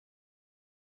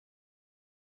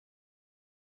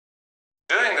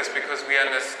we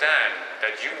understand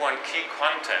that you want key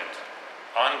content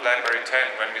on BlackBerry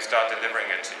 10 when we start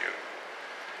delivering it to you.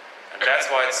 And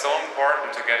that's why it's so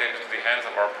important to get it into the hands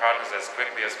of our partners as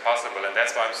quickly as possible. And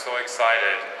that's why I'm so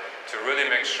excited to really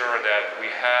make sure that we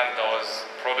have those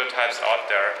prototypes out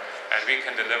there and we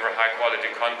can deliver high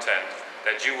quality content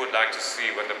that you would like to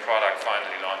see when the product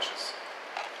finally launches.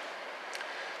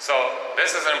 So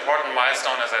this is an important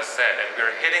milestone, as I said, and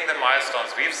we're hitting the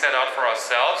milestones we've set out for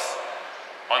ourselves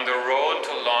on the road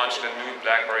to launch the new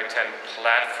BlackBerry 10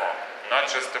 platform, not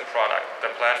just the product,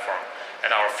 the platform,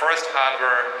 and our first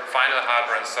hardware, final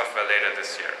hardware and software later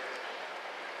this year.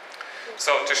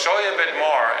 So to show you a bit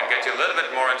more and get you a little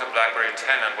bit more into BlackBerry 10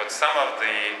 and what some of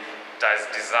the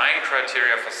design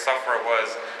criteria for software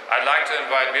was, I'd like to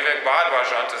invite Vivek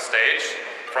Bhardwaj onto stage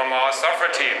from our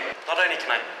software team. Not only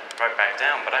can I write back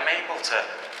down, but I'm able to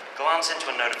glance into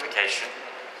a notification.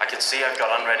 I can see I've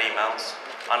got unread emails,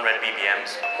 unread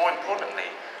BBMs. But more importantly,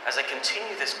 as I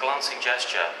continue this glancing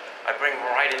gesture, I bring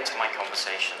right into my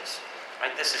conversations.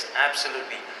 Right? This is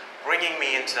absolutely bringing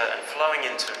me into and flowing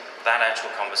into that actual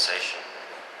conversation.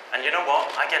 And you know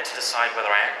what? I get to decide whether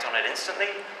I act on it instantly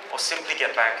or simply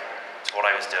get back to what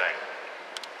I was doing.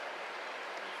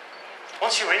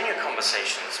 Once you're in your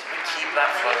conversations, we keep that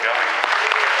flow going.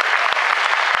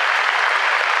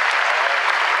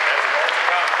 There's more to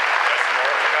come. There's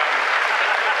more to come.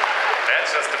 That's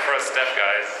just the first step,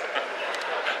 guys.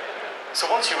 So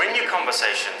once you're in your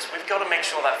conversations, we've got to make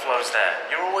sure that flow's there.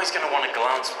 You're always going to want to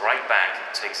glance right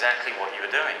back to exactly what you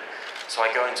were doing. So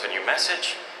I go into a new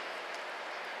message,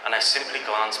 and I simply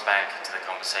glance back to the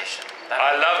conversation.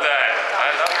 I love that. I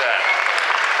love that.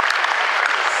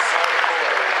 So cool.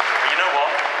 You know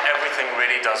what? Everything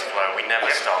really does flow. We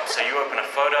never stop. So you open a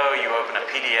photo, you open a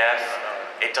PDF,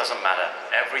 it doesn't matter.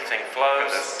 Everything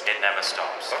flows, it never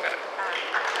stops. Look at it.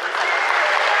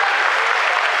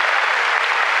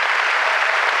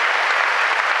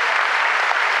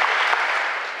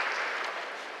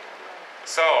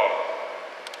 So,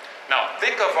 now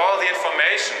think of all the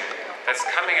information that's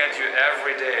coming at you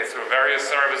every day through various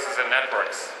services and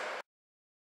networks.